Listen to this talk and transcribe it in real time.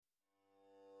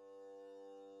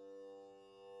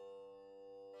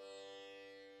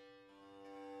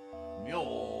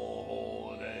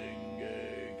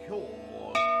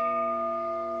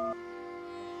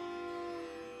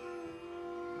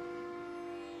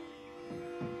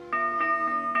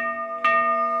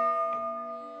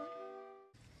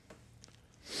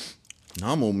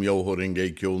Namo Myoho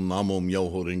Renge Kyo, Namo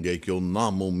Myoho Renge Kyo,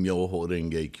 Namo Myoho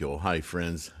Renge Kyo. Hi,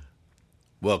 friends.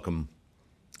 Welcome.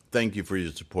 Thank you for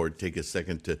your support. Take a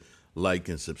second to like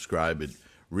and subscribe. It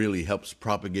really helps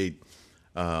propagate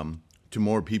to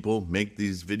more people, make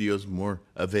these videos more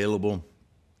available.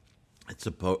 It's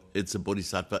a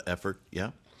bodhisattva effort, yeah?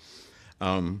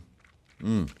 My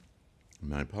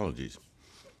apologies.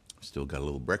 Still got a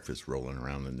little breakfast rolling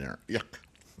around in there. Yuck.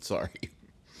 Sorry.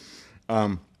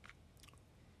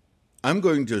 I'm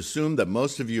going to assume that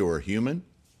most of you are human.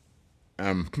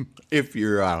 If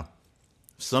you're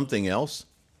something else,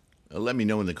 let me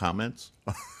know in the comments.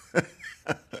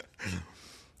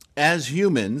 As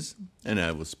humans, and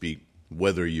I will speak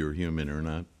whether you're human or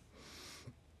not,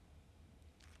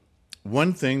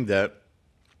 one thing that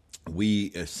we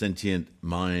sentient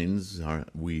minds,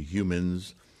 we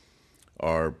humans,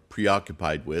 are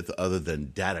preoccupied with, other than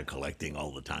data collecting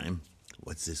all the time,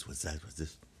 what's this, what's that, what's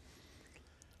this,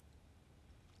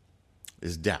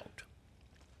 is doubt.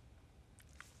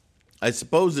 I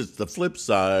suppose it's the flip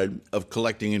side of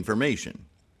collecting information.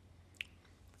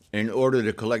 In order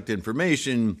to collect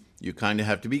information, you kind of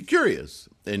have to be curious.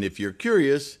 And if you're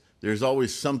curious, there's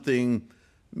always something,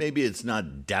 maybe it's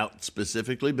not doubt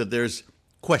specifically, but there's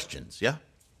questions, yeah?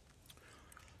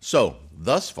 So,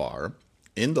 thus far,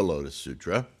 in the Lotus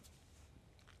Sutra,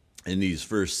 in these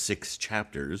first 6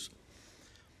 chapters,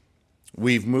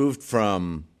 we've moved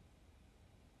from,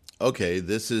 okay,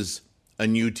 this is a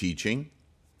new teaching.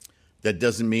 That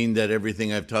doesn't mean that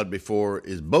everything I've taught before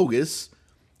is bogus.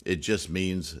 It just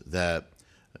means that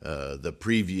the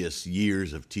previous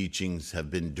years of teachings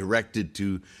have been directed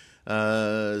to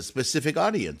specific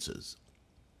audiences.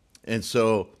 And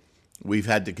so we've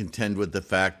had to contend with the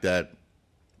fact that,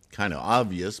 kind of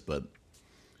obvious, but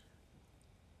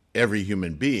every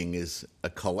human being is a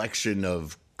collection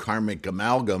of karmic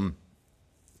amalgam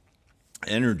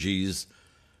energies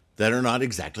that are not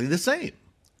exactly the same.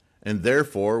 And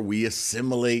therefore, we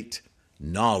assimilate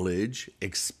knowledge,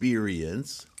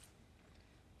 experience,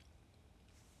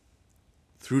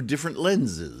 through different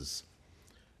lenses,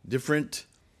 different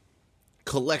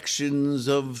collections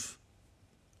of,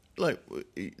 like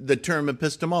the term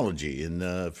epistemology in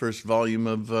the first volume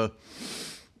of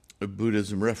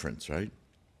Buddhism Reference, right?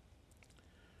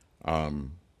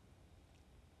 And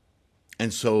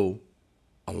so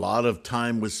a lot of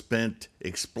time was spent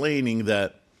explaining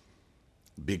that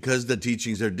because the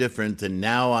teachings are different, and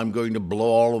now I'm going to blow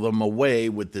all of them away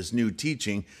with this new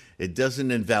teaching, it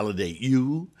doesn't invalidate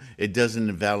you. It doesn't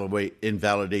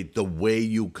invalidate the way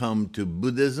you come to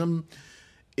Buddhism.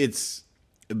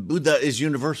 Buddha is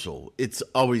universal. It's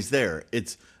always there.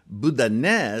 It's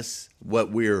Buddha-ness,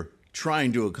 what we're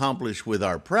trying to accomplish with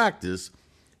our practice,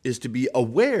 is to be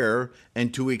aware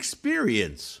and to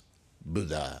experience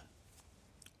Buddha.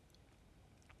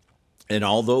 And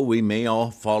although we may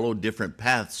all follow different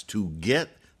paths to get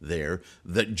there,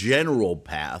 the general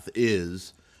path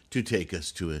is to take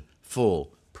us to a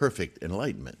full, perfect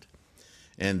enlightenment.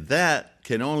 And that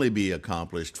can only be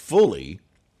accomplished fully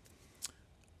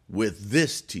with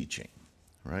this teaching,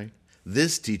 right?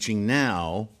 This teaching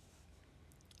now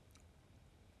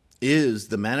is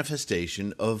the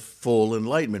manifestation of full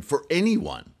enlightenment for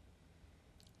anyone.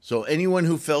 So anyone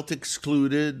who felt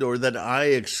excluded, or that I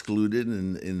excluded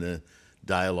in the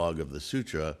dialogue of the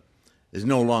sutra, is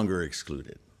no longer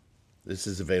excluded. This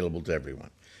is available to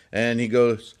everyone. And he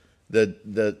goes,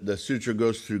 the sutra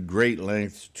goes through great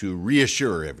lengths to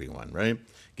reassure everyone, right?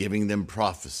 Giving them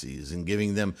prophecies and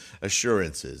giving them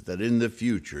assurances that in the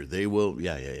future they will,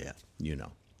 you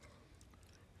know.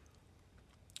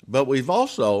 But we've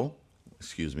also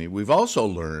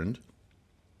learned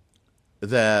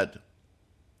that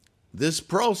this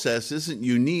process isn't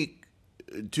unique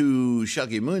to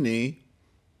Shakyamuni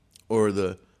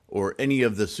or any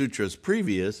of the sutras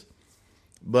previous,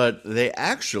 but they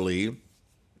actually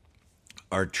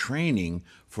are training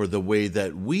for the way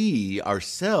that we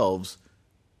ourselves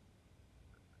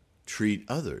treat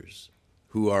others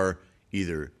who are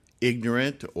either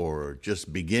ignorant or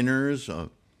just beginners,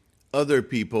 other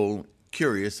people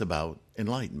curious about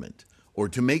enlightenment, or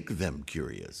to make them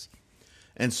curious.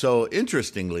 And so,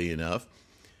 interestingly enough,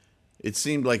 it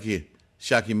seemed like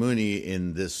Shakyamuni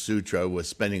in this sutra was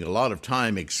spending a lot of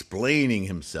time explaining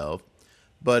himself,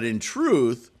 but in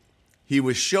truth, he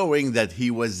was showing that he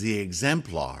was the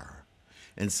exemplar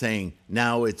and saying,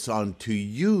 now it's on to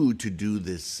you to do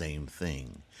this same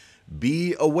thing.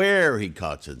 Be aware, he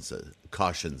cautions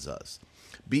us.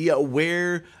 Be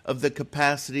aware of the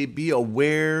capacity, be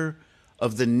aware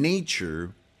of the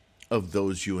nature of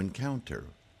those you encounter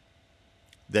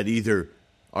that either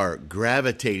are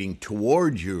gravitating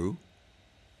toward you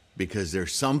because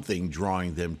there's something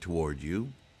drawing them toward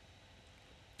you,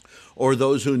 or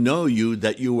those who know you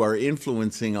that you are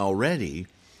influencing already,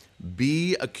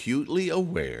 be acutely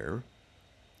aware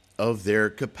of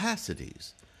their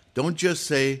capacities. Don't just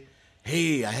say,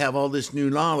 hey, I have all this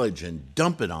new knowledge, and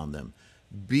dump it on them.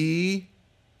 Be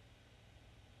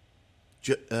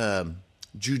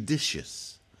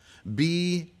judicious.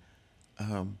 Be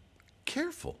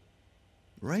careful,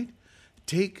 right?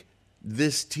 Take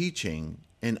this teaching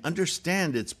and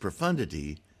understand its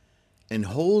profundity and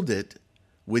hold it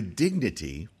with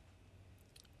dignity,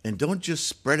 and don't just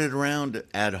spread it around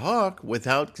ad hoc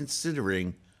without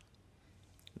considering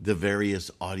the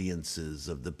various audiences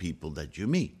of the people that you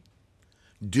meet.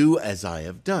 Do as I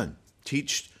have done.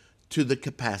 Teach to the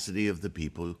capacity of the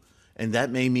people, and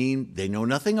that may mean they know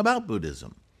nothing about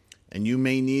Buddhism, and you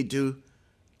may need to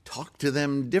talk to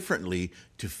them differently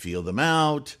to feel them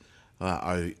out.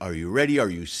 Are you ready? Are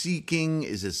you seeking?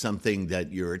 Is it something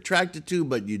that you're attracted to,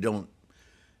 but you don't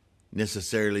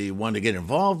necessarily want to get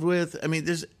involved with? I mean,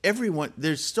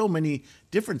 there's so many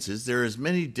differences. There are as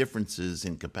many differences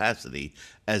in capacity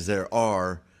as there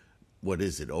are,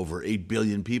 over 8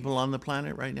 billion people on the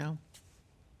planet right now?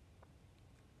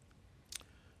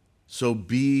 So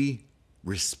be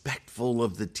respectful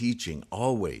of the teaching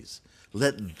always.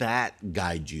 Let that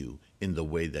guide you in the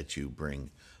way that you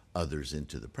bring others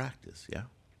into the practice, yeah?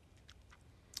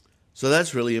 So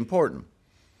that's really important.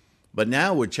 But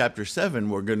now with chapter 7,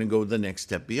 we're going to go the next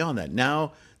step beyond that.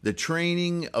 Now, the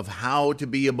training of how to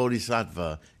be a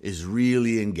bodhisattva is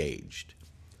really engaged.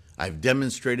 I've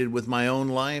demonstrated with my own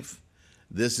life.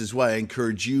 This is what I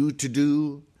encourage you to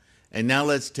do. And now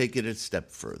let's take it a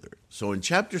step further. So in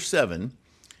chapter 7,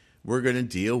 we're going to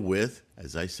deal with,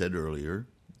 as I said earlier,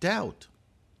 doubt.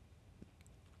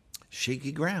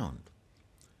 Shaky ground.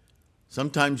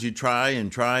 Sometimes you try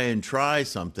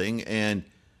something, and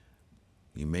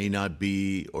you may not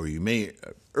be, or you may,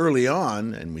 early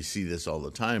on, and we see this all the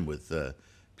time with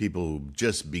people who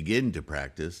just begin to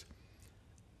practice,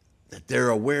 that they're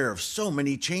aware of so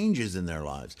many changes in their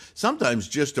lives. Sometimes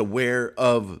just aware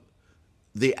of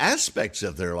the aspects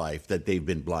of their life that they've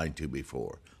been blind to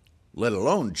before, let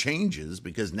alone changes,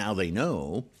 because now they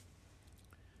know.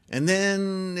 And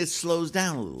then it slows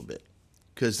down a little bit,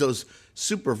 because those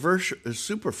superficial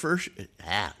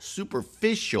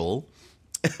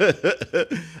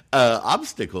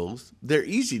obstacles, they're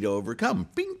easy to overcome.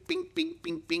 Bing, bing, bing,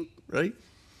 bing, bing, right?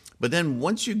 But then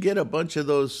once you get a bunch of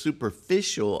those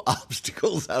superficial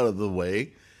obstacles out of the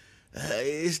way,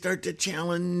 you start to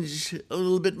challenge a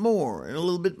little bit more and a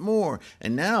little bit more.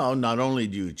 And now not only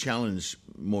do you challenge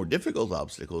more difficult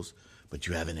obstacles, but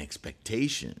you have an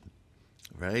expectation,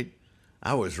 right?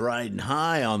 I was riding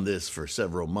high on this for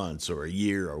several months or a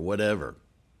year or whatever.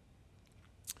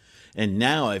 And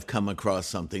now I've come across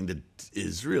something that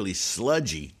is really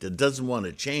sludgy, that doesn't want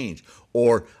to change,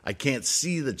 or I can't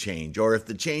see the change, or if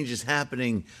the change is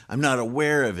happening, I'm not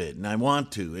aware of it, and I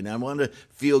want to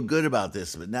feel good about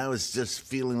this, but now it's just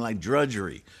feeling like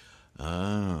drudgery.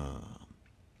 What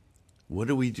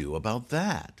do we do about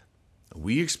that?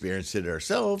 We experience it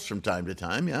ourselves from time to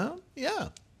time, yeah.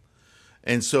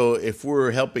 And so if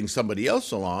we're helping somebody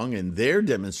else along and they're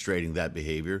demonstrating that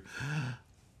behavior,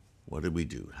 what do we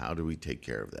do? How do we take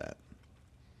care of that?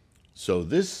 So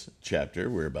this chapter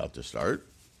we're about to start,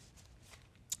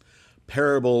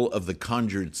 Parable of the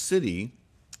Conjured City,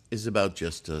 is about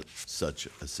just such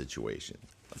a situation.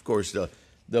 Of course,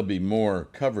 there'll be more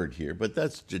covered here, but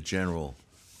that's the general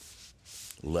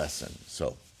lesson.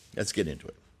 So let's get into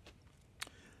it.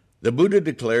 The Buddha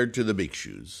declared to the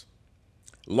bhikshus,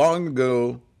 long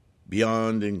ago,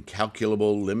 beyond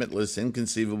incalculable, limitless,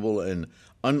 inconceivable, and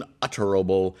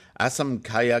unutterable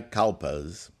asamkhaya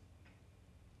kalpas,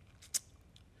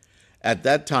 at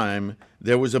that time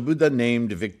there was a Buddha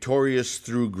named victorious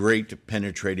through great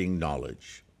penetrating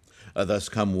knowledge. Thus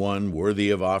come one worthy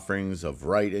of offerings of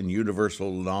right and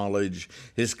universal knowledge,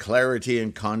 his clarity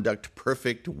and conduct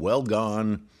perfect, well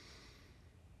gone,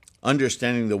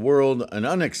 understanding the world, an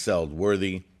unexcelled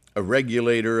worthy, a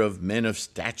regulator of men of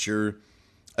stature,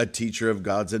 a teacher of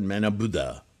gods and men, a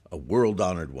Buddha, a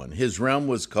world-honored one. His realm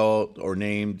was called or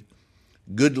named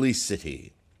Goodly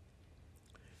City.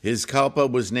 His kalpa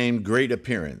was named Great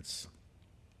Appearance.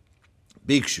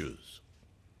 Bhikshus,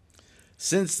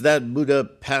 since that Buddha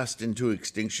passed into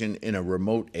extinction in a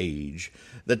remote age,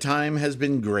 the time has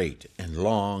been great and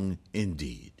long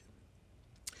indeed.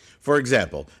 For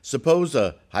example, suppose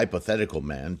a hypothetical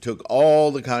man took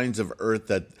all the kinds of earth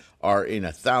that are in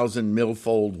 1,000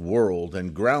 milfold world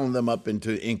and ground them up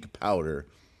into ink powder.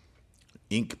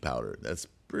 Ink powder, that's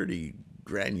pretty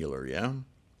granular, yeah?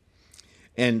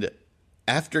 And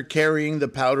After carrying the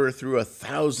powder through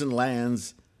 1,000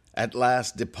 lands, at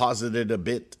last deposited a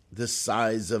bit the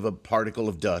size of a particle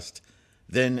of dust.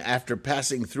 Then, after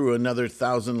passing through another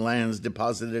 1,000 lands,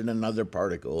 deposited another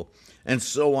particle, and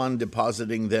so on,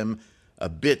 depositing them a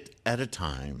bit at a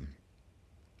time,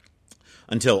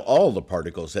 until all the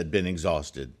particles had been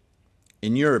exhausted.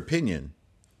 In your opinion,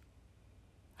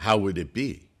 how would it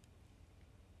be?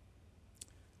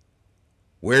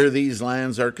 Where these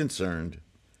lands are concerned,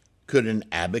 could an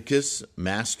abacus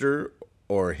master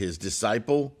or his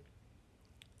disciple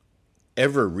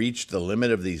ever reach the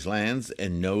limit of these lands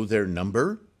and know their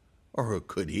number? Or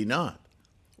could he not?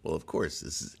 Well, of course,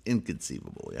 this is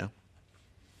inconceivable, yeah?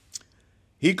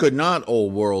 He could not, O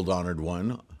world-honored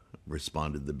one,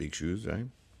 responded the bhikshus, right?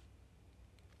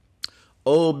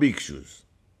 O bhikshus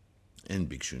and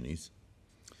bhikshunis,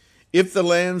 if the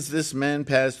lands this man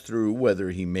passed through, whether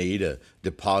he made a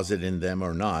deposit in them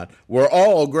or not, were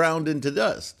all ground into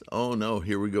dust. Oh no,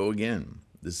 here we go again.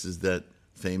 This is that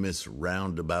famous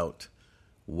roundabout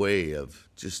way of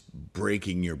just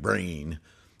breaking your brain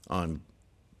on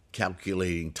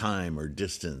calculating time or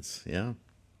distance, yeah?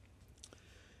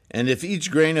 And if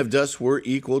each grain of dust were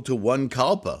equal to one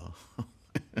kalpa,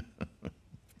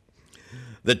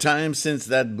 the time since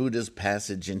that Buddha's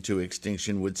passage into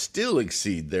extinction would still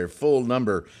exceed their full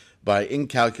number by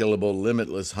incalculable,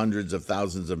 limitless hundreds of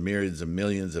thousands of myriads of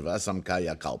millions of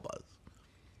asamkaya kalpas.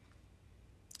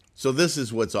 So this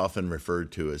is what's often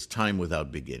referred to as time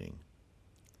without beginning.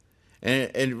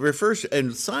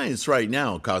 And science right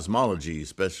now, cosmology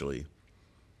especially,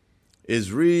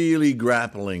 is really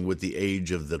grappling with the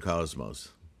age of the cosmos.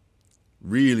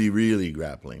 Really, really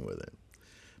grappling with it.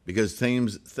 Because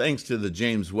thanks to the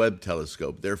James Webb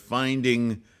Telescope, they're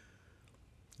finding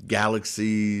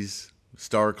galaxies,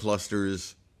 star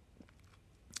clusters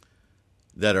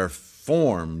that are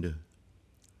formed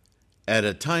at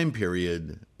a time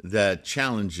period that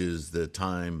challenges the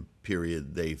time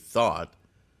period they thought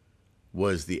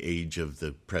was the age of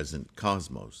the present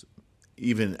cosmos,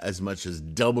 even as much as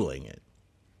doubling it.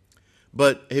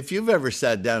 But if you've ever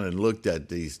sat down and looked at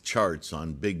these charts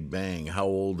on Big Bang, how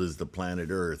old is the planet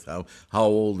Earth, how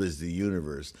old is the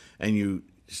universe, and you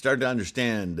start to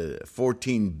understand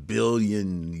 14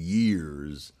 billion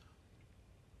years,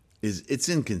 it's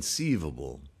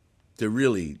inconceivable to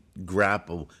really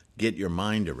grapple, get your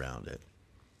mind around it.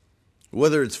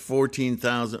 Whether it's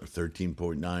 14,000,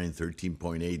 13.9,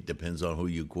 13.8, depends on who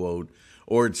you quote,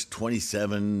 or it's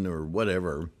 27 or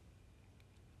whatever.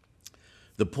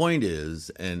 The point is,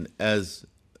 and as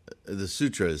the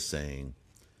sutra is saying,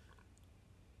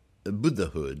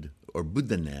 Buddhahood or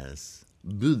Buddhaness,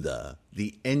 Buddha,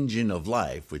 the engine of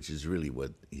life, which is really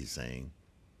what he's saying,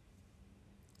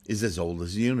 is as old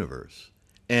as the universe.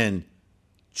 And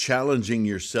challenging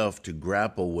yourself to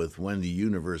grapple with when the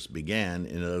universe began,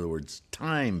 in other words,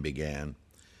 time began,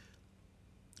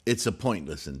 it's a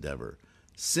pointless endeavor.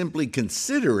 Simply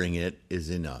considering it is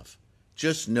enough.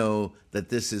 Just know that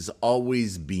this has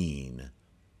always been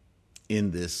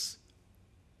in this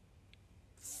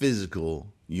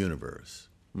physical universe.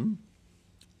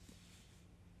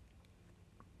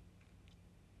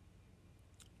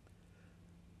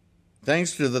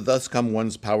 Thanks to the thus come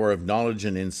one's power of knowledge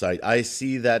and insight, I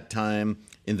see that time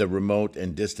in the remote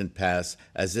and distant past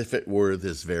as if it were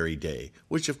this very day,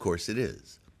 which of course it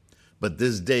is. But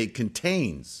this day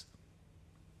contains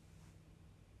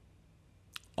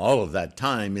all of that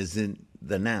time is in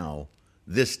the now,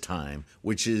 this time,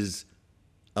 which is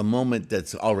a moment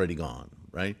that's already gone,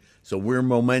 right? So we're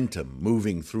momentum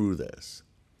moving through this.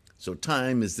 So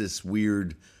time is this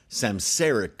weird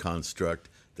samsaric construct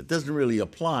that doesn't really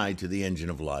apply to the engine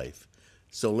of life.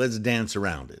 So let's dance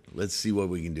around it. Let's see what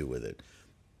we can do with it.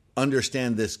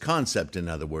 Understand this concept, in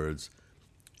other words,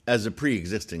 as a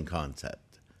pre-existing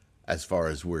concept, as far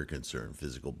as we're concerned,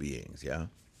 physical beings, yeah?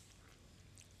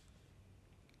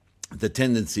 The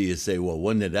tendency is to say, well,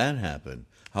 when did that happen?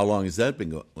 How long has that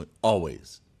been going?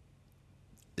 Always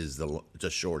is the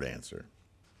short answer.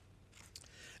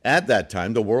 At that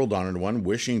time, the world-honored one,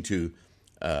 wishing to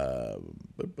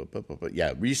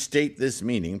restate this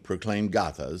meaning, proclaimed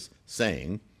gathas,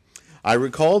 saying, I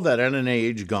recall that at an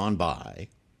age gone by,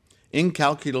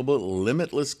 incalculable,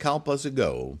 limitless kalpas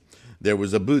ago, there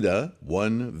was a Buddha,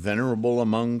 one venerable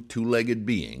among two-legged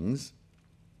beings,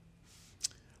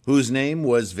 whose name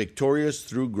was victorious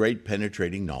through great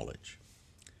penetrating knowledge.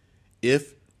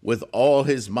 If, with all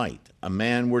his might, a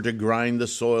man were to grind the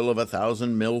soil of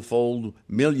 1,000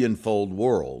 millionfold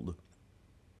world,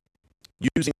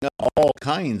 using all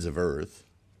kinds of earth,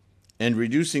 and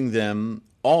reducing them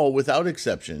all without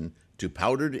exception to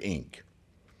powdered ink,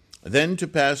 then to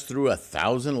pass through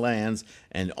 1,000 lands,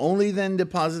 and only then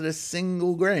deposit a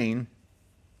single grain.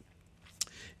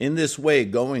 In this way,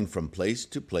 going from place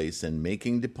to place and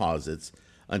making deposits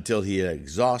until he had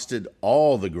exhausted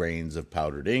all the grains of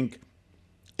powdered ink,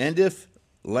 and if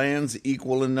lands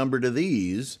equal in number to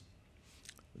these,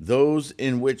 those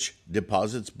in which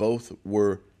deposits both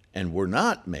were and were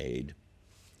not made,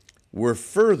 were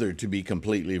further to be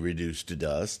completely reduced to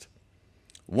dust,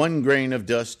 1 grain of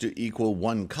dust to equal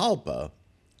 1 kalpa,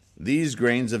 these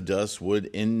grains of dust would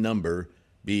in number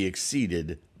be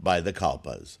exceeded by the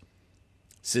kalpas,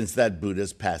 since that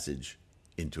Buddha's passage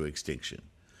into extinction.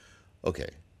 Okay,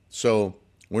 so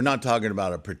we're not talking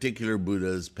about a particular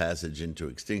Buddha's passage into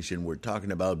extinction. We're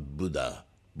talking about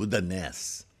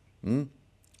Buddha-ness.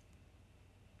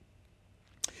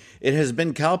 It has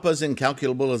been kalpas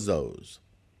incalculable as those.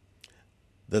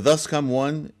 The thus come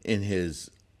one, in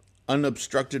his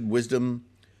unobstructed wisdom,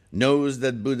 knows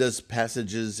that Buddha's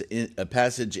passage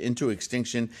into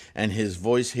extinction, and his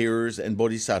voice hearers and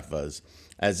bodhisattvas,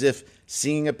 as if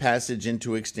seeing a passage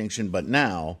into extinction. But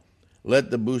now,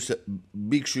 let the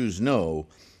bhikshus know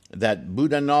that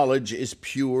Buddha knowledge is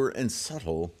pure and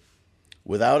subtle,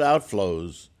 without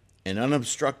outflows, and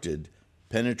unobstructed,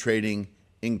 penetrating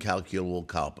incalculable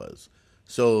kalpas.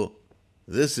 So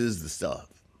this is the stuff.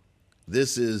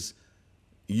 This is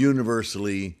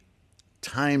universally,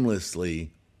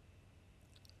 timelessly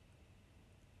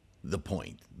the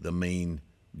point, the main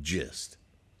gist.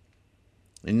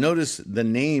 And notice the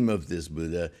name of this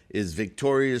Buddha is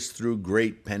victorious through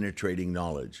great penetrating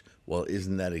knowledge. Well,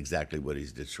 isn't that exactly what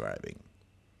he's describing?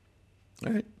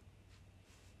 All right.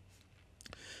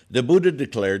 The Buddha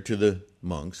declared to the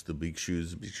monks, the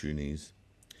bhikshus, bhikshunis,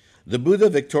 the Buddha,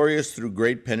 victorious through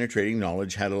great penetrating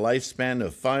knowledge, had a lifespan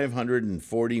of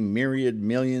 540 myriad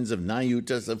millions of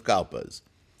nayutas of kalpas.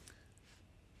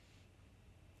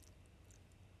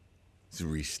 It's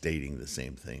restating the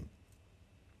same thing.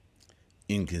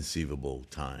 Inconceivable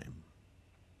time.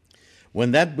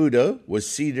 When that Buddha was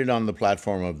seated on the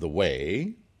platform of the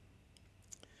way,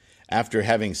 after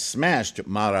having smashed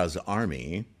Mara's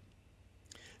army,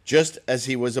 just as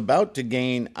he was about to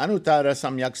gain Anuttara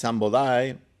Samyak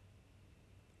Sambodhai,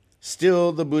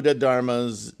 still the Buddha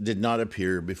Dharmas did not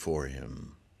appear before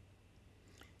him.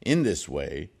 In this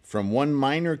way, from 1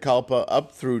 minor kalpa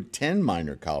up through 10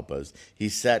 minor kalpas, he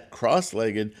sat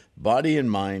cross-legged, body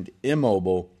and mind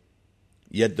immobile,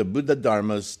 yet the Buddha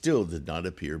Dharmas still did not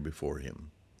appear before him.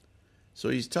 So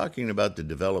he's talking about the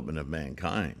development of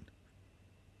mankind,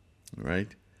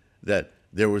 right? That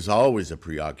there was always a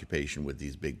preoccupation with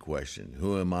these big questions.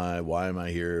 Who am I? Why am I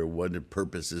here? What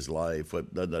purpose is life?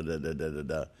 What da da da da da da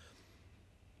da.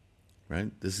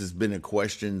 Right? This has been a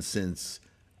question since,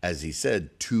 as he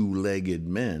said, 2-legged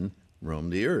men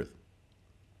roamed the earth.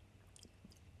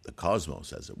 The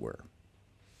cosmos, as it were.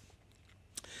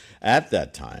 At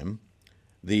that time,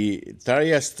 the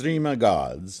Trayastrima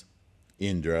gods,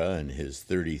 Indra and his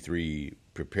 33,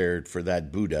 prepared for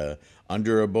that Buddha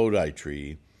under a Bodhi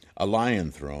tree, a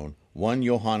lion throne, 1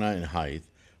 yohana in height,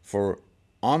 for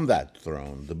on that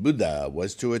throne the Buddha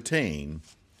was to attain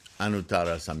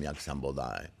Anuttara Samyak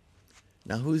Sambodhai.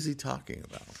 Now, who is he talking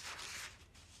about?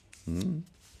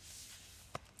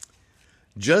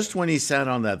 Just when he sat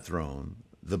on that throne,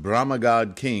 the Brahma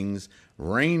god kings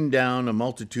rained down a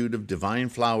multitude of divine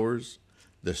flowers,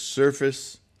 the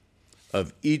surface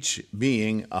of each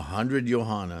being 100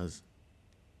 yohanas.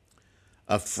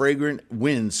 A fragrant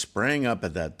wind sprang up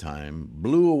at that time,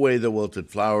 blew away the wilted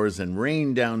flowers, and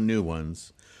rained down new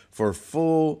ones, for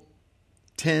full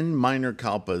 10 minor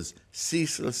kalpas,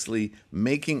 ceaselessly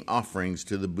making offerings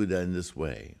to the Buddha in this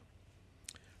way,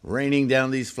 raining down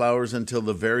these flowers until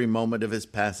the very moment of his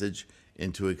passage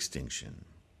into extinction.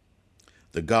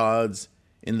 The gods,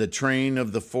 in the train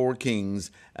of the 4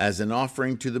 kings, as an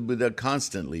offering to the Buddha,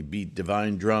 constantly beat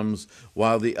divine drums,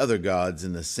 while the other gods,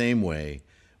 in the same way,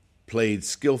 played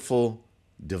skillful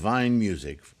divine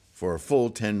music for a full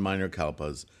 10 minor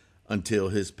kalpas until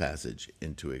his passage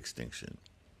into extinction.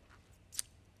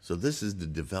 So this is the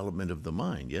development of the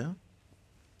mind, yeah?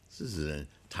 This is an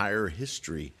entire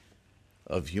history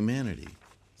of humanity.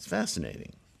 It's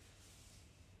fascinating.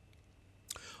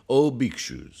 O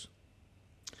bhikshus,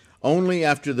 only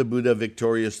after the Buddha,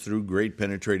 victorious through great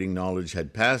penetrating knowledge,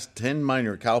 had passed 10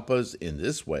 minor kalpas in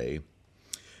this way,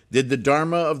 did the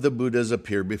Dharma of the Buddhas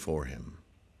appear before him,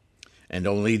 and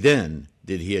only then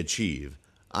did he achieve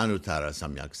Anuttara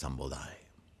Samyak Sambodhai.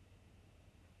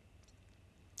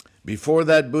 Before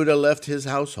that Buddha left his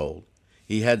household,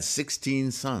 he had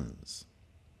 16 sons,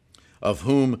 of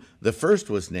whom the first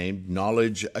was named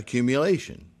Knowledge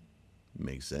Accumulation.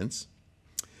 Makes sense.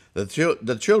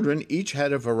 The children each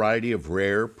had a variety of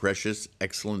rare, precious,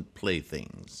 excellent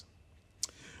playthings.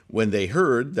 When they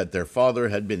heard that their father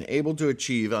had been able to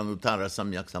achieve Anuttara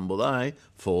Samyak Sambodhi,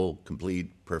 full,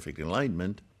 complete, perfect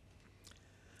enlightenment,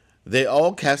 they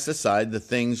all cast aside the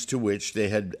things to which they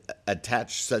had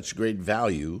attached such great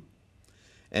value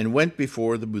and went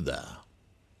before the Buddha.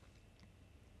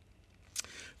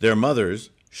 Their mothers,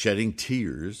 shedding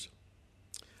tears,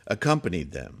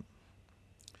 accompanied them.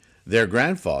 Their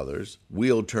grandfathers,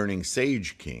 wheel-turning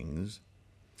sage kings,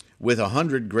 with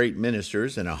 100 great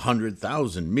ministers and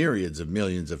 100,000 myriads of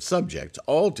millions of subjects,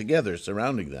 all together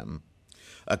surrounding them,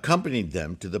 accompanied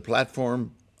them to the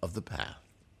platform of the path,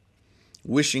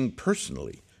 wishing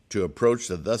personally to approach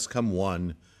the thus come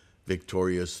one,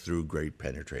 victorious through great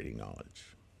penetrating knowledge,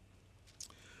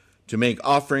 to make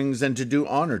offerings and to do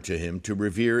honor to him, to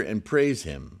revere and praise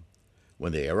him.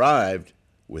 When they arrived,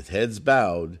 with heads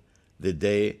bowed,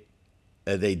 they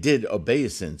did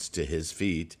obeisance to his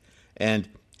feet, and,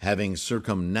 having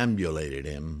circumambulated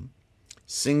him,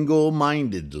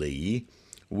 single-mindedly,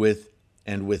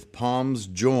 with palms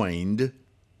joined,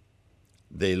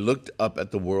 they looked up at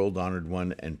the world-honored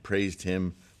one and praised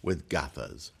him with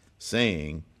gathas,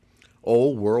 saying,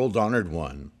 O world-honored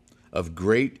one, of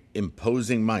great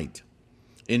imposing might,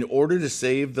 in order to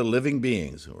save the living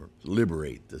beings, or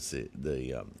liberate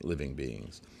the living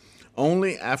beings,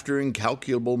 only after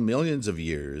incalculable millions of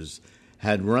years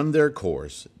had run their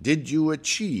course, did you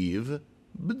achieve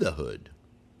Buddhahood.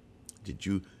 Did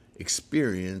you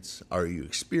are you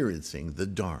experiencing the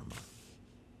Dharma?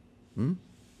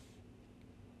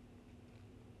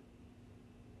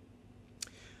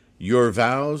 Your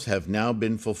vows have now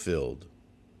been fulfilled.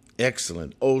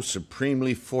 Excellent, O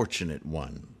supremely fortunate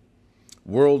one.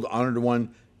 World-honored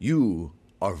one, you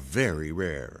are very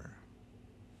rare.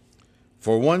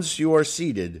 For once you are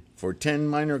seated, for 10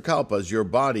 minor kalpas, your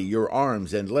body, your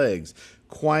arms and legs,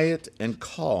 quiet and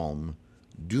calm,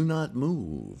 do not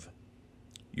move.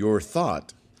 Your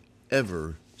thought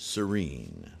ever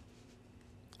serene.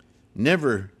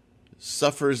 Never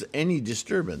suffers any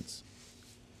disturbance,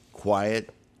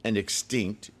 quiet and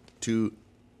extinct to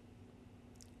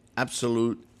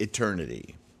absolute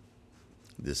eternity.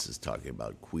 This is talking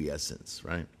about quiescence,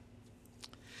 right?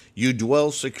 You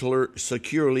dwell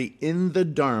securely in the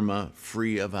Dharma,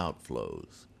 free of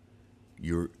outflows.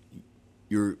 You're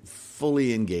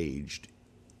fully engaged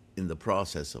in the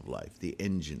process of life, the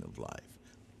engine of life.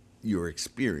 You're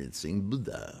experiencing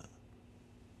Buddha.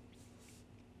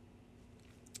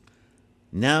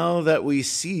 Now that we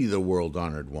see the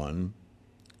world-honored one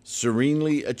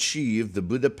serenely achieve the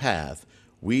Buddha path,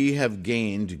 we have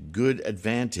gained good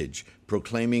advantage,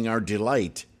 proclaiming our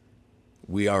delight.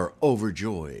 We are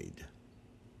overjoyed.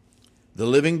 The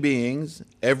living beings,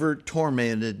 ever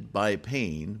tormented by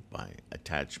pain, by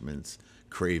attachments,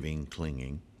 craving,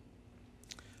 clinging,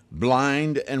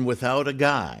 blind and without a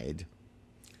guide,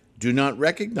 do not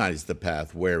recognize the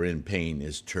path wherein pain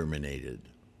is terminated,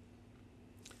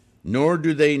 nor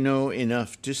do they know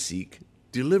enough to seek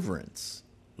deliverance,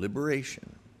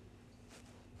 liberation.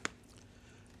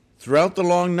 Throughout the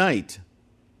long night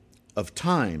of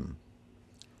time,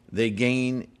 they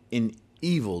gain in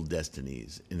evil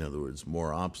destinies, in other words,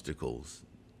 more obstacles.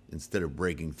 Instead of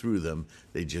breaking through them,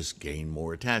 they just gain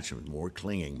more attachment, more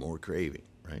clinging, more craving,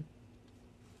 right?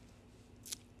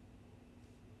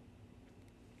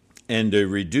 And they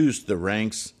reduce the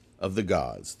ranks of the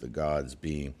gods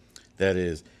being, that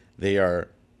is, they are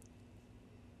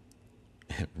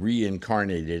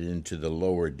reincarnated into the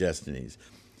lower destinies.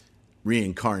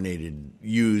 Reincarnated,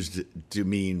 used to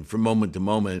mean from moment to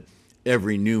moment,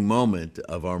 every new moment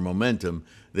of our momentum,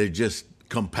 they're just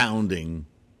compounding,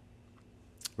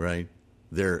 right,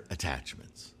 their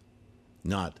attachments,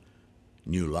 not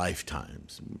new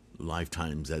lifetimes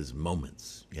as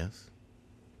moments, yes?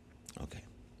 Okay.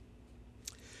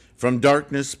 From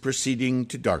darkness proceeding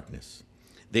to darkness,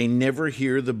 they never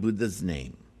hear the Buddha's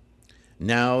name.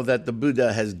 Now that the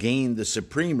Buddha has gained the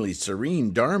supremely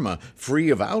serene Dharma free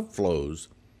of outflows,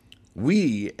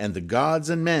 we and the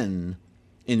gods and men,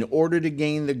 in order to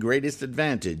gain the greatest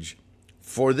advantage,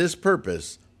 for this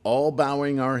purpose, all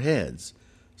bowing our heads,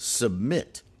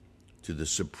 submit to the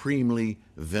supremely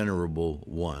venerable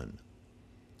one.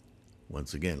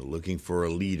 Once again, looking for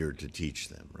a leader to teach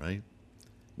them, right?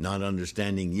 Not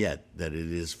understanding yet that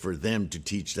it is for them to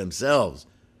teach themselves,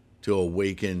 to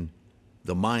awaken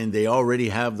the mind they already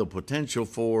have the potential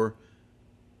for,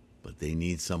 but they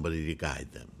need somebody to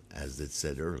guide them, as it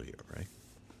said earlier, right?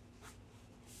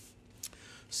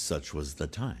 Such was the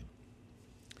time.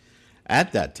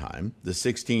 At that time, the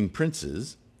 16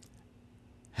 princes,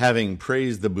 having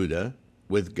praised the Buddha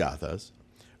with gathas,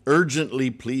 urgently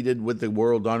pleaded with the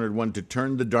world-honored one to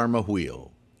turn the Dharma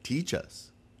wheel. Teach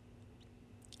us.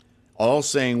 All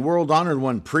saying, world-honored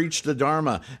one, preach the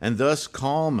Dharma, and thus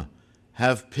calm,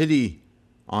 have pity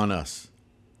on us.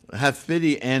 Have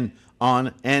pity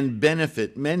on and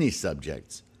benefit many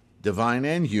subjects, divine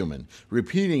and human.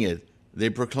 Repeating it, they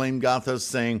proclaim Gathas,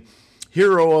 saying,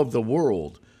 hero of the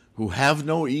world, who have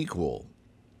no equal,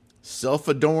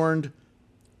 self-adorned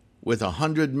with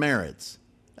 100 merits.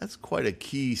 That's quite a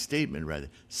key statement, right?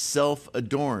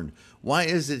 Self-adorned. Why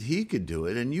is it he could do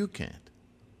it and you can't?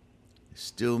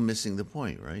 Still missing the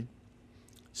point, right?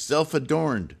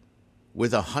 Self-adorned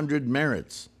with 100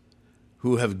 merits,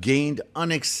 who have gained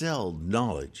unexcelled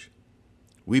knowledge.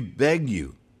 We beg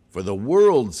you, for the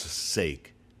world's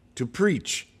sake, to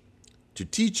preach, to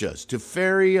teach us, to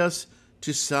ferry us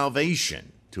to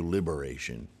salvation, to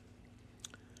liberation,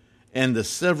 and the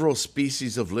several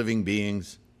species of living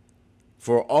beings,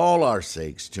 for all our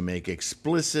sakes, to make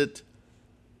explicit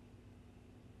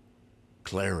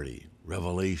clarity,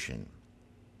 revelation,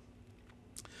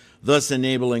 thus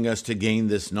enabling us to gain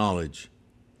this knowledge.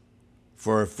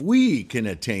 For if we can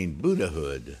attain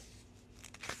Buddhahood,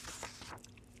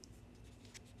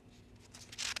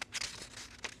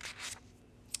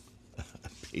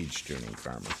 page-turning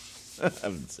karma. I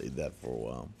haven't said that for a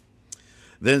while.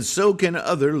 Then so can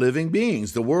other living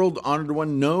beings. The world-honored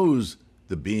one knows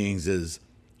the beings'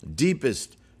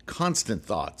 deepest, constant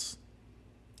thoughts.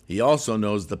 He also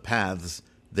knows the paths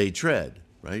they tread,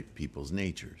 right? People's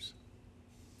natures.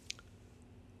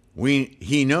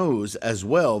 He knows as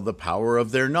well the power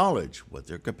of their knowledge, what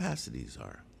their capacities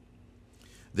are.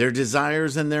 Their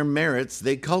desires and their merits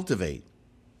they cultivate,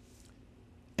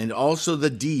 and also the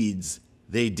deeds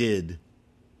they did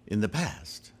in the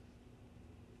past.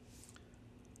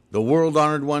 The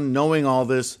world-honored one, knowing all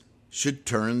this, should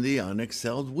turn the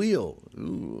unexcelled wheel.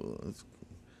 Ooh,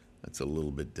 that's a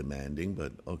little bit demanding,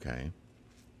 but okay.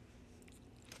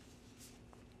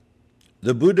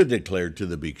 The Buddha declared to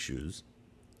the bhikshus,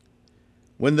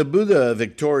 when the Buddha,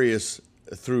 victorious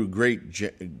through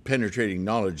great penetrating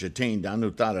knowledge, attained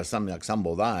Anuttara Samyak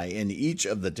Sambodhi in each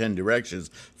of the 10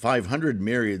 directions, 500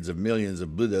 myriads of millions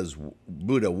of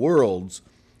Buddha worlds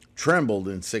trembled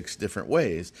in 6 different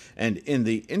ways, and in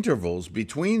the intervals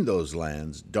between those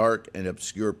lands, dark and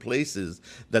obscure places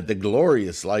that the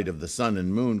glorious light of the sun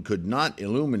and moon could not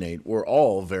illuminate were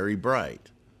all very bright.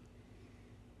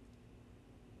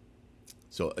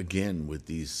 So again, with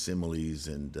these similes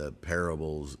and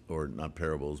parables, or not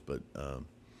parables, but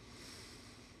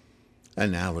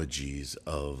analogies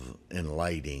of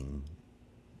enlightening,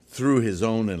 through his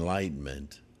own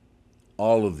enlightenment,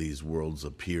 all of these worlds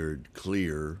appeared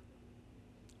clear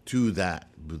to that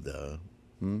Buddha.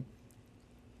 The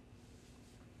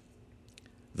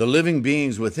living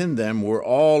beings within them were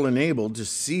all enabled to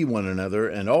see one another,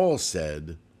 and all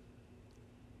said,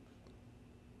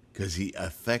 because he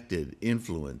affected,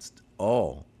 influenced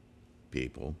all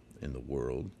people in the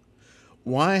world,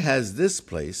 why has this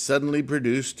place suddenly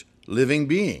produced living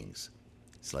beings?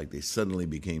 It's like they suddenly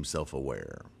became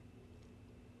self-aware.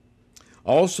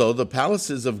 Also, the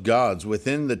palaces of gods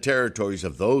within the territories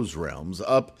of those realms,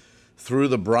 up through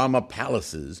the Brahma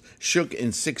palaces, shook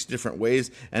in 6 different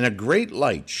ways, and a great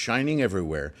light shining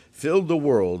everywhere filled the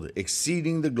world,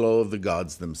 exceeding the glow of the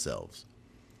gods themselves.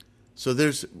 So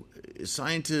there's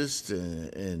scientists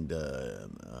and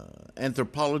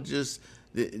anthropologists,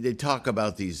 they talk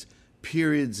about these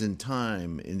periods in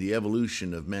time in the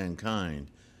evolution of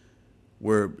mankind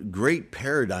where great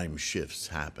paradigm shifts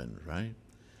happened, right?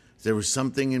 There was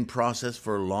something in process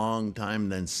for a long time,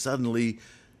 then suddenly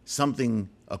something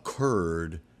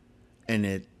occurred, and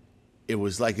it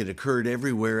was like it occurred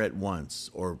everywhere at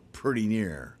once, or pretty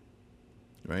near,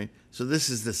 right? So this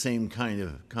is the same kind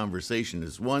of conversation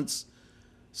as once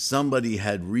somebody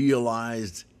had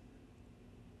realized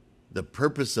the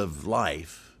purpose of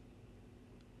life,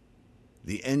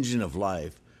 the engine of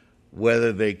life,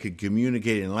 whether they could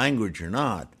communicate in language or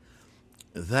not,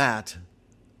 that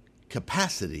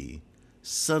capacity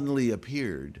suddenly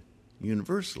appeared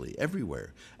universally,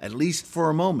 everywhere, at least for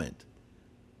a moment.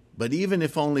 But even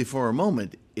if only for a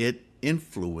moment, it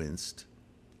influenced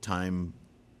time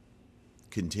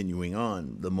continuing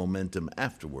on, the momentum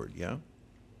afterward, yeah?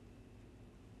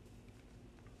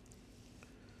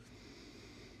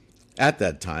 At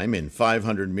that time, in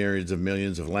 500 myriads of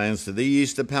millions of lands to the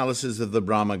east, the palaces of the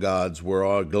Brahma gods were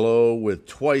aglow with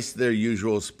twice their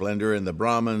usual splendor, and the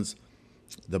Brahmas,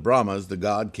 the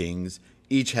god kings,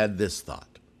 each had this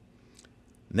thought: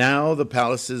 now the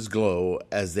palaces glow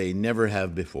as they never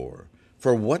have before.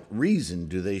 For what reason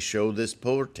do they show this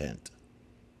portent?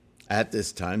 At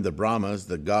this time, the Brahmas,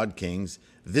 the god kings,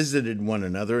 visited one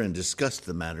another and discussed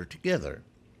the matter together.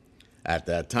 At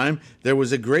that time, there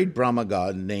was a great Brahma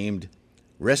god named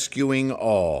Rescuing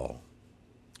All,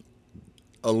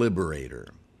 a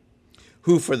liberator,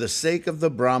 who for the sake of the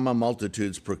Brahma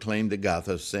multitudes proclaimed the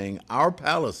Gathas, saying, "Our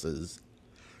palaces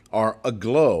are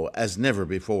aglow as never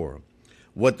before.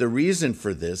 What the reason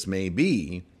for this may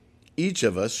be, each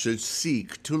of us should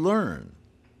seek to learn.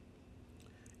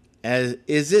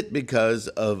 Is it because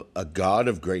of a God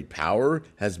of great power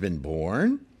has been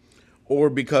born, or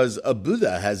because a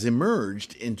Buddha has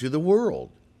emerged into the world,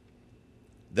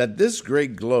 that this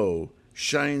great glow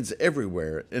shines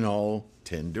everywhere in all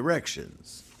 10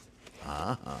 directions?"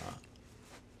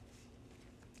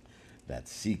 That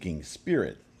seeking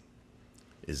spirit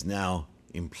is now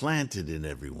implanted in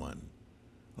everyone.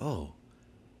 Oh,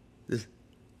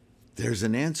 there's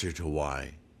an answer to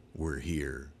why we're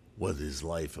here. What is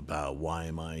life about? Why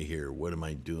am I here? What am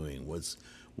I doing?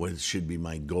 What should be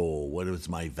my goal? What is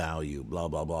my value? Blah,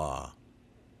 blah, blah.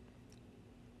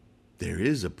 There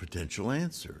is a potential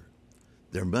answer.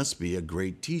 There must be a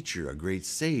great teacher, a great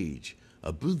sage,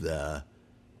 a Buddha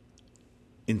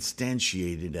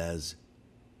instantiated as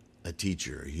a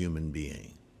teacher, a human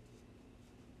being.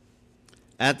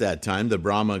 At that time, the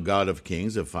Brahma, god of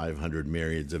kings of 500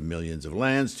 myriads of millions of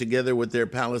lands, together with their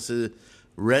palaces,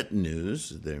 retinues,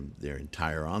 their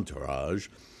entire entourage,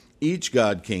 each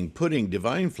god king putting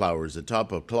divine flowers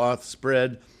atop a cloth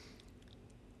spread,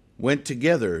 went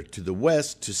together to the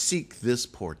west to seek this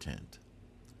portent.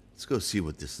 Let's go see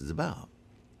what this is about.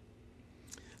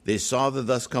 They saw the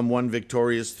thus come one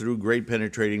victorious through great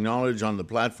penetrating knowledge on the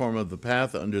platform of the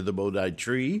path under the Bodhi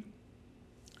tree,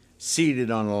 seated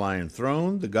on a lion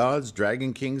throne, the gods,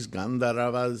 dragon kings,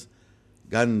 Gandharvas,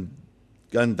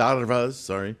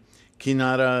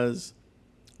 Kinnaras,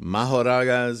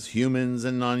 Mahoragas, humans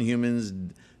and non-humans,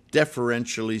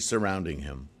 deferentially surrounding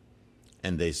him.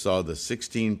 And they saw the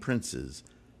 16 princes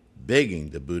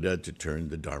begging the Buddha to turn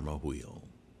the Dharma wheel.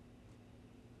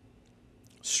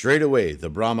 Straightway, the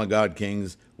Brahma god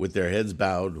kings, with their heads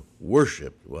bowed,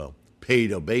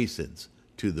 paid obeisance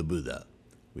to the Buddha.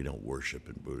 We don't worship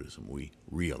in Buddhism, we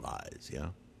realize, yeah?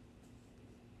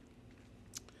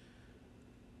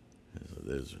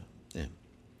 So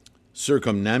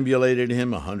circumambulated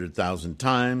him 100,000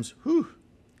 times. Whew!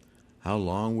 How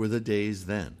long were the days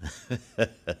then?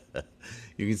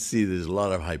 You can see there's a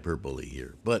lot of hyperbole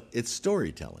here, but it's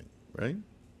storytelling, right?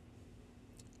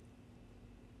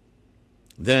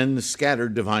 Then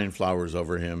scattered divine flowers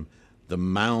over him, the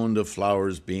mound of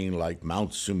flowers being like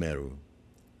Mount Sumeru.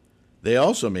 They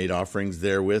also made offerings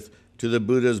therewith to the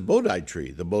Buddha's Bodhi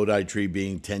tree, the Bodhi tree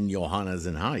being 10 yohanas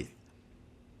in height.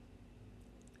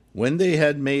 When they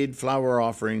had made flower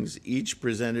offerings, each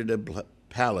presented a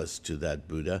palace to that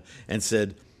Buddha and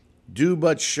said, "Do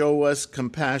but show us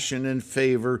compassion and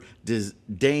favor,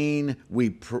 deign,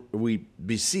 we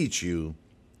beseech you,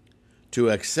 to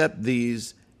accept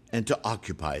these and to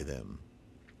occupy them."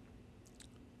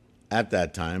 At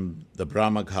that time, the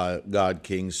Brahma god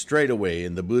king straightway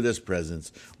in the Buddha's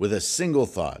presence, with a single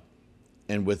thought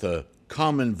and with a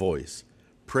common voice,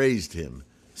 praised him,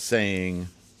 saying,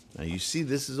 now you see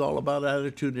this is all about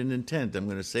attitude and intent. I'm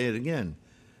going to say it again.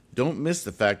 Don't miss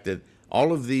the fact that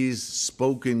all of these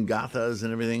spoken gathas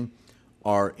and everything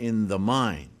are in the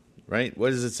mind, right?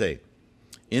 What does it say?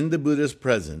 In the Buddha's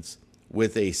presence,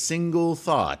 with a single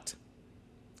thought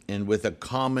and with a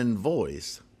common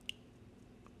voice,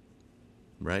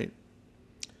 right?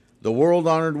 The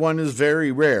world-honored one is very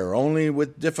rare. Only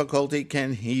with difficulty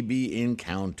can he be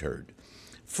encountered.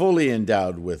 Fully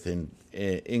endowed with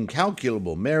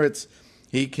incalculable merits,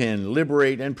 he can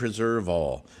liberate and preserve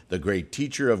all. The great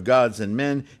teacher of gods and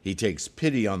men, he takes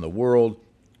pity on the world,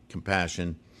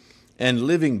 compassion, and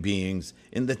living beings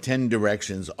in the 10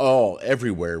 directions, all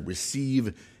everywhere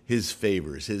receive his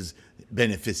favors, his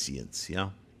beneficence, yeah?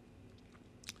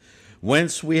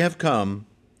 Whence we have come,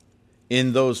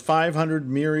 in those 500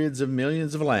 myriads of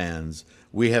millions of lands,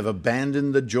 we have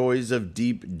abandoned the joys of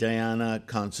deep dhyana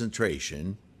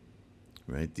concentration,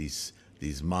 right? These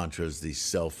mantras, these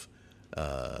self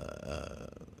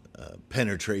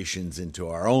penetrations into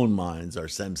our own minds, our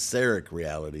samsaric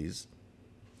realities,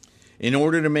 in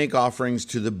order to make offerings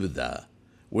to the Buddha.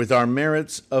 With our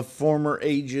merits of former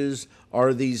ages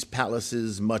are these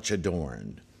palaces much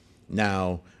adorned.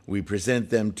 Now we present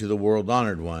them to the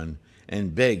world-honored one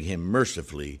and beg him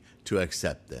mercifully to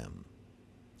accept them.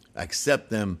 Accept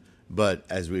them, but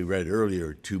as we read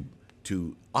earlier,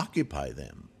 to occupy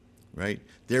them, right?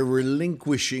 They're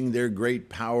relinquishing their great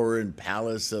power and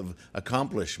palace of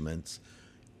accomplishments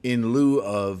in lieu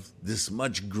of this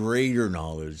much greater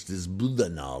knowledge, this Buddha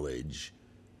knowledge,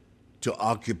 to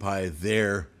occupy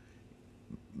their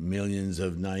millions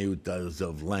of nayutas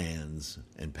of lands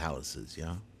and palaces,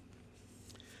 yeah?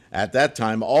 At that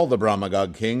time, all the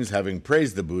Brahmagog kings, having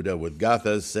praised the Buddha with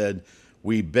gathas, said,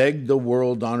 "We beg the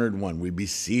world-honored one, we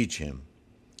beseech him,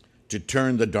 to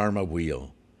turn the Dharma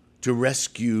wheel, to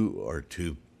rescue or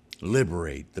to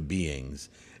liberate the beings,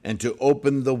 and to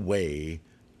open the way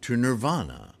to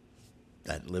nirvana,"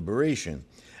 that liberation.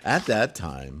 At that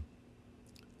time,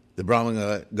 the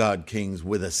Brahmagog kings,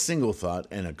 with a single thought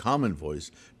and a common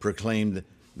voice, proclaimed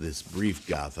this brief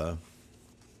gatha: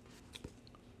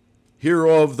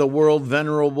 "Hero of the world,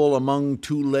 venerable among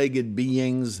two-legged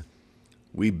beings,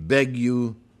 we beg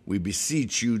you, we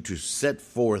beseech you to set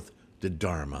forth the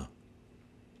Dharma.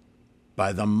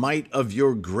 By the might of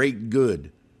your great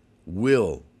good,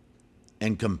 will,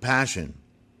 and compassion,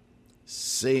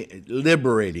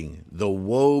 liberating the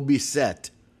woe-beset,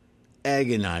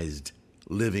 agonized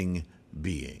living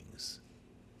beings."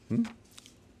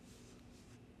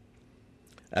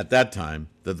 At that time,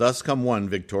 the thus come one,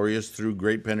 victorious through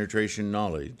great penetrating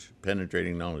knowledge,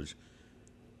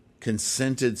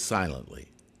 consented silently.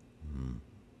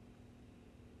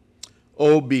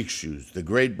 O bhikshus, the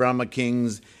great Brahma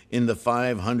kings in the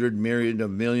 500 myriad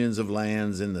of millions of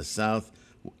lands in the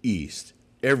southeast,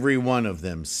 every one of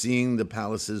them seeing the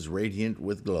palaces radiant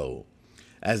with glow,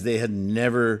 as they had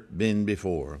never been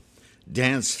before,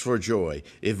 danced for joy,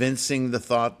 evincing the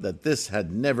thought that this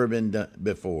had never been done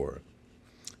before.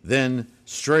 Then,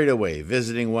 straightway,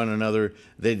 visiting one another,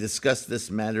 they discussed this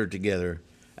matter together.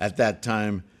 At that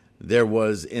time, there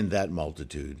was in that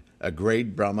multitude a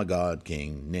great Brahma god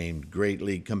king named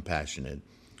Greatly Compassionate,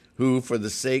 who, for the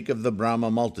sake of the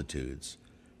Brahma multitudes,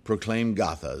 proclaimed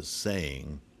gathas,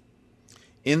 saying,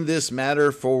 "In this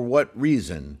matter, for what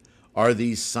reason are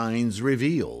these signs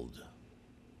revealed?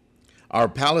 Our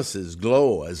palaces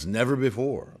glow as never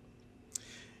before.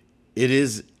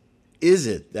 Is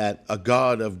it that a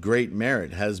god of great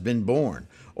merit has been born,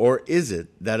 or is it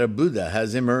that a Buddha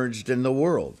has emerged in the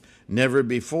world? Never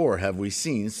before have we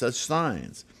seen such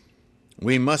signs.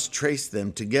 We must trace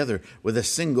them together with a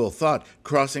single thought,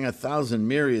 crossing 1,000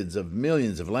 myriads of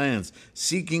millions of lands,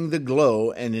 seeking the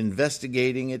glow and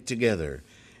investigating it together.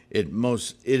 It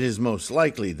is most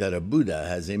likely that a Buddha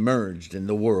has emerged in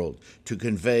the world to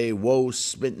convey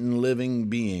woe-smitten living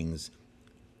beings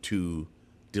to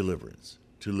deliverance,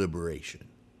 to liberation,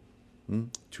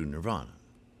 to nirvana."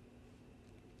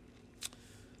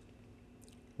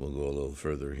 We'll go a little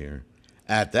further here.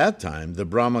 At that time, the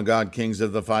Brahma god kings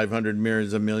of the 500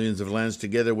 myriads of millions of lands,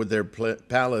 together with their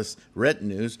palace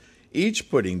retinues, each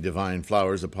putting divine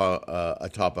flowers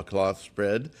atop a cloth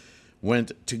spread,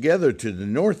 went together to the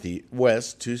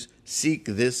northwest to seek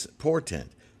this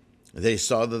portent. They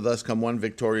saw the thus come one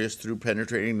victorious through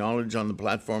penetrating knowledge on the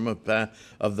platform of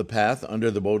the path under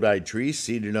the Bodhi tree,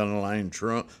 seated on a lion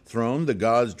throne, the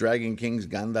gods, dragon kings,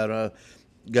 Gandharvas,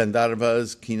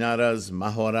 Kinnaras,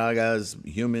 Mahoragas,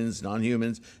 humans,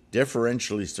 non-humans,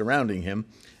 deferentially surrounding him,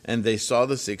 and they saw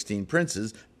the 16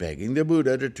 princes begging the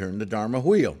Buddha to turn the Dharma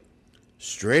wheel.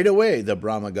 Straightway the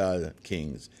Brahma god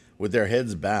kings, with their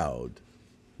heads bowed,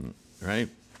 right,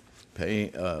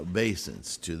 paying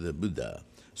obeisance to the Buddha,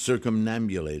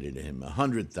 circumambulated him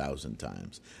 100,000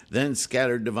 times, then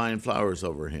scattered divine flowers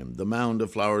over him, the mound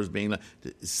of flowers being...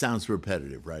 It sounds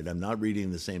repetitive, right? I'm not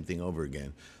reading the same thing over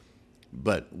again.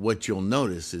 But what you'll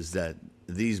notice is that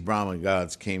these Brahma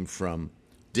gods came from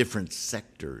different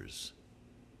sectors.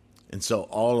 And so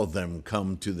all of them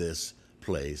come to this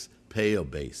place, pay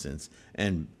obeisance,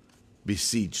 and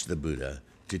beseech the Buddha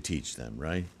to teach them,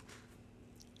 right?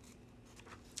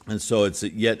 And so it's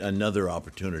yet another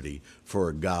opportunity for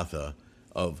a gatha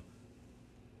of,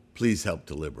 please help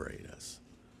to liberate us.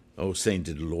 O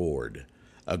sainted Lord,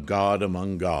 a god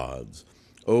among gods,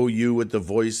 O you with the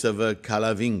voice of a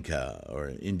Kalavinka, or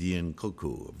an Indian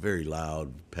cuckoo, a very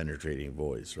loud, penetrating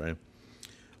voice, right?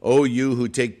 O you who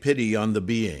take pity on the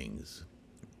beings,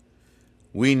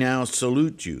 we now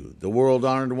salute you. The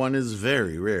world-honored one is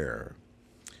very rare,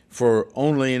 for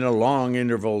only in a long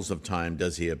intervals of time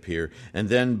does he appear, and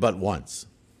then but once.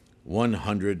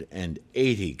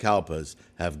 180 kalpas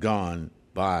have gone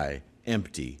by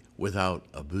empty without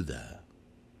a Buddha.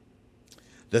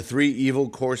 The 3 evil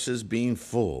courses being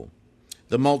full,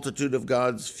 the multitude of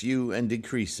gods few and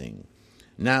decreasing.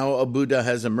 Now a Buddha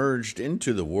has emerged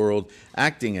into the world,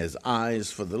 acting as eyes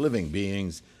for the living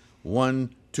beings,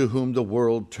 one to whom the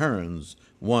world turns,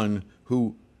 one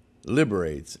who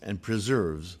liberates and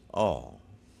preserves all.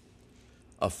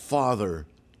 A father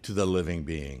to the living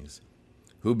beings,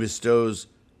 who bestows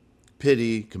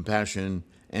pity, compassion,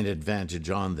 and advantage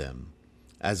on them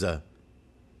as a,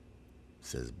 it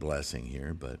says blessing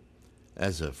here, but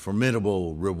as a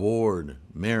formidable reward,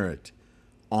 merit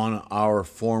on our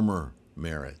former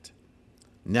merit.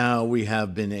 Now we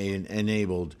have been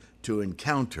enabled to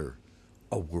encounter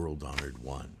a world-honored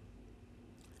one.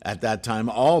 At that time,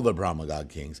 all the Brahmagad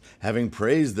kings, having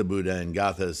praised the Buddha and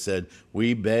Gathas, said,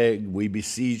 "We beg, we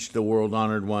beseech the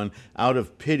world-honored one, out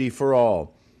of pity for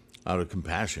all, out of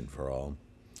compassion for all,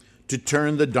 to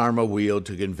turn the Dharma wheel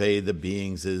to convey the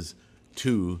beings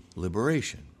to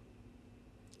liberation."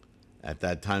 At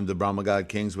that time, the Brahmagad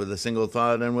kings, with a single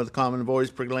thought and with common voice,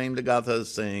 proclaimed the Gathas,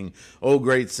 saying, "O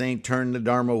great saint, turn the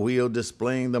Dharma wheel,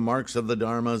 displaying the marks of the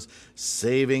Dharmas,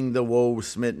 saving the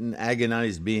woe-smitten,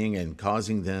 agonized being, and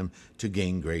causing them to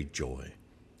gain great joy.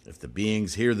 If the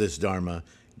beings hear this Dharma,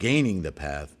 gaining the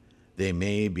path, they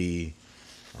may be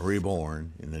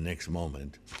reborn in the next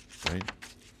moment, right,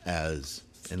 as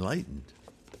enlightened.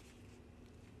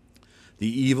 The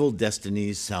evil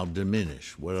destinies shall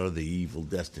diminish." What are the evil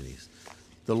destinies?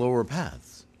 The lower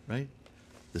paths, right?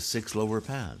 The 6 lower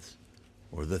paths,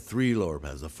 or the 3 lower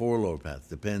paths, the 4 lower paths.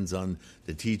 Depends on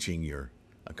the teaching you're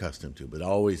accustomed to. But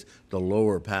always the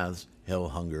lower paths: hell,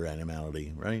 hunger,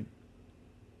 animality, right?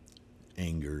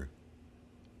 Anger,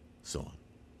 so on.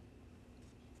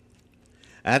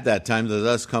 At that time, the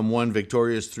thus come one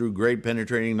victorious through great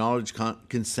penetrating knowledge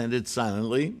consented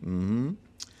silently.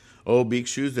 O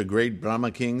bhikshus, the great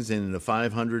Brahma kings in the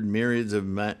 500 myriads of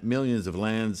millions of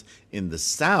lands in the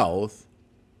south,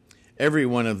 every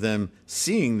one of them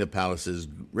seeing the palaces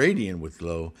radiant with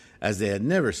glow, as they had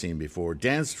never seen before,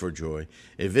 danced for joy,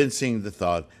 evincing the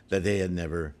thought that they had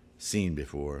never seen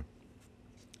before.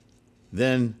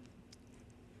 Then,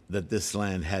 that this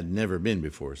land had never been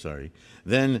before,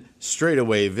 Then,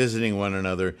 straightway, visiting one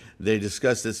another, they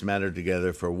discussed this matter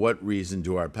together. For what reason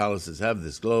do our palaces have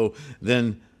this glow?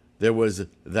 Then there was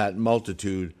that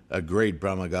multitude, a great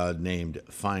Brahmagad named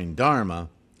Fine Dharma,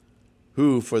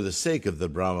 who, for the sake of the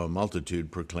Brahma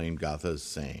multitude, proclaimed Gathas,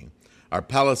 saying, "Our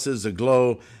palaces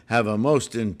aglow have a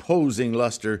most imposing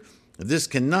luster. This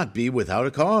cannot be without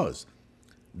a cause.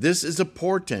 This is a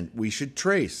portent we should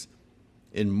trace.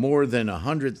 In more than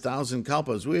 100,000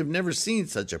 kalpas, we have never seen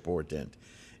such a portent.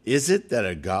 Is it that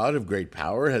a god of great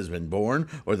power has been born,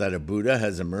 or that a Buddha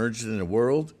has emerged in the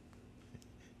world?"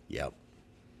 Yep.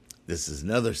 This is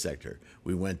another sector.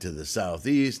 We went to the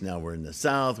southeast. Now we're in the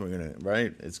south. We're going to,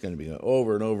 right? It's going to be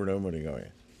over and over and over and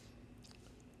over.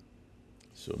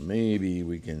 So maybe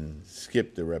we can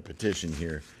skip the repetition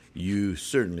here. You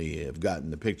certainly have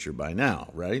gotten the picture by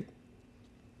now, right?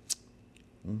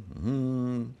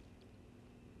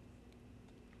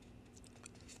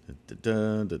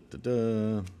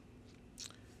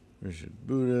 Worship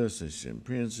Buddha, sentient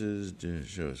princes, to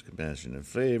show us compassion and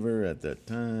favor at that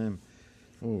time.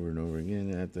 Over and over again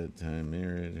at that time,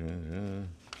 marriage,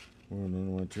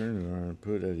 turn around,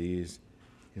 put at ease,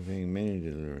 conveying many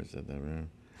deliverance at that round.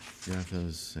 Gatha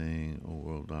is saying, "O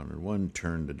world honored one,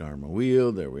 turn the Dharma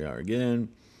wheel." There we are again.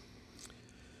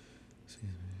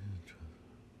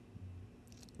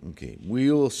 Okay,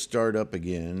 we'll start up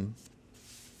again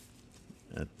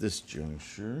at this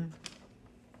juncture.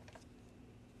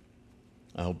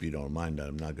 I hope you don't mind that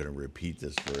I'm not going to repeat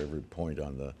this for every point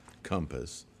on the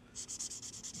compass.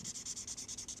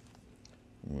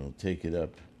 We'll take it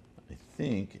up, I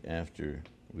think, after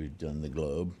we've done the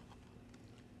globe,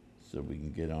 so we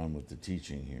can get on with the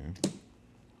teaching here.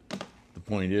 The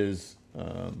point is,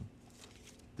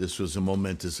 this was a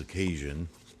momentous occasion,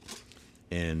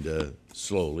 and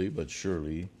slowly but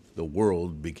surely the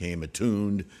world became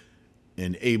attuned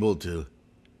and able to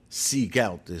seek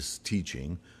out this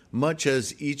teaching, much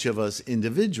as each of us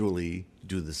individually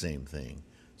do the same thing.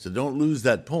 So don't lose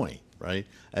that point, right?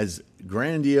 As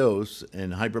grandiose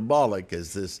and hyperbolic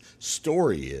as this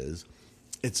story is,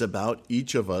 it's about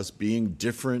each of us being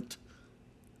different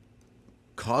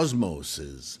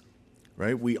cosmoses,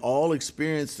 right? We all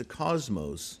experience the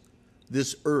cosmos,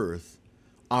 this earth,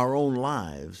 our own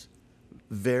lives,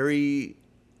 very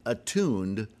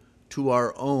attuned to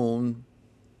our own,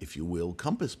 if you will,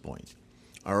 compass point,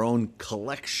 our own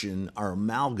collection, our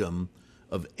amalgam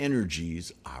of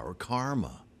energies, our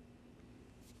karma.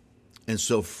 And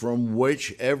so from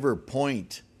whichever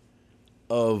point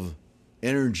of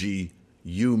energy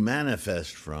you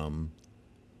manifest from,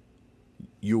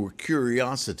 your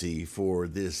curiosity for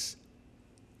this,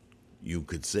 you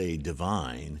could say,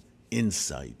 divine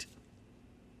insight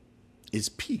is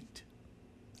piqued,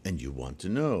 and you want to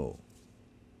know,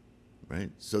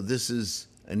 right? So this is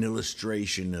an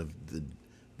illustration of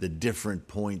the different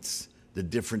points, the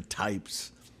different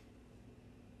types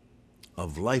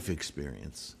of life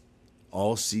experience,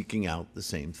 all seeking out the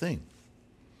same thing.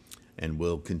 And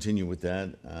we'll continue with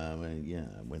that. I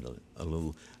went a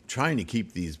little, trying to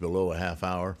keep these below a half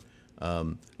hour.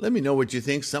 Let me know what you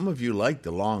think. Some of you like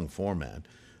the long format.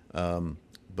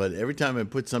 But every time I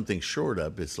put something short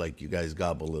up, it's like you guys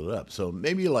gobble it up. So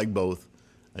maybe you like both.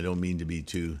 I don't mean to be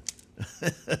too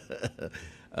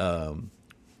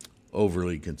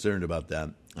overly concerned about that.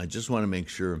 I just want to make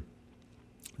sure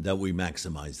that we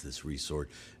maximize this resource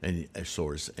and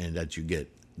that you get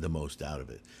the most out of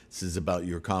it. This is about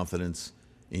your confidence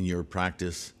in your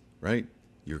practice, right?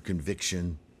 Your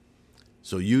conviction.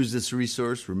 So use this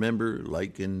resource. Remember,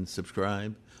 like and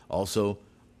subscribe. Also,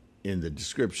 in the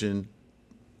description,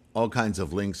 all kinds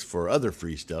of links for other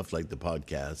free stuff like the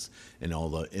podcasts and all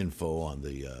the info on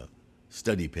the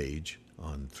study page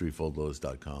on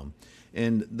threefoldlotus.com,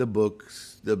 and the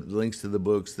books, the links to the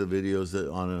books, the videos,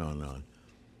 on and on and on.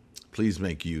 Please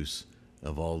make use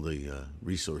of all the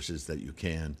resources that you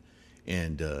can,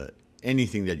 and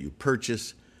anything that you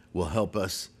purchase will help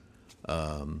us.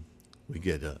 We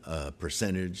get a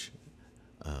percentage.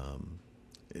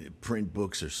 Print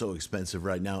books are so expensive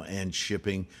right now, and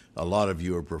shipping. A lot of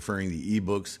you are preferring the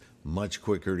ebooks, much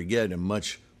quicker to get and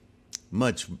much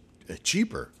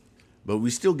cheaper. But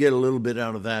we still get a little bit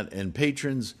out of that. And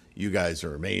patrons, you guys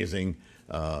are amazing.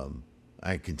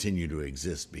 I continue to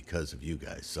exist because of you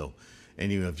guys. So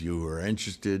any of you who are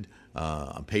interested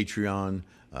on Patreon,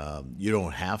 you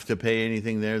don't have to pay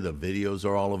anything there. The videos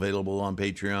are all available on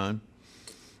Patreon.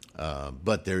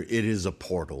 But it is a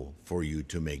portal for you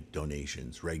to make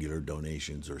donations, regular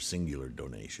donations or singular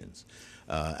donations,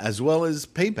 as well as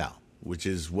PayPal, which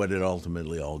is what it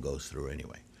ultimately all goes through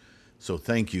anyway. So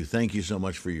thank you. Thank you so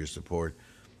much for your support.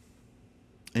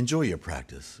 Enjoy your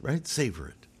practice, right? Savor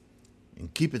it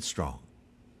and keep it strong.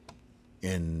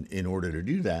 And in order to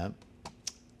do that,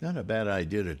 not a bad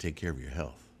idea to take care of your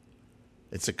health.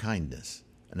 It's a kindness,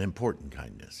 an important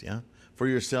kindness, yeah? For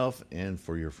yourself and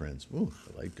for your friends. Ooh,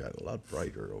 the light got a lot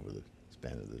brighter over the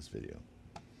span of this video.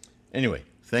 Anyway,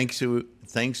 thanks to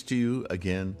you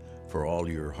again for all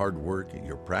your hard work and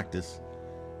your practice,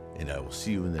 and I will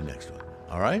see you in the next one.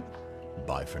 All right?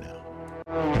 Bye for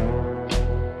now.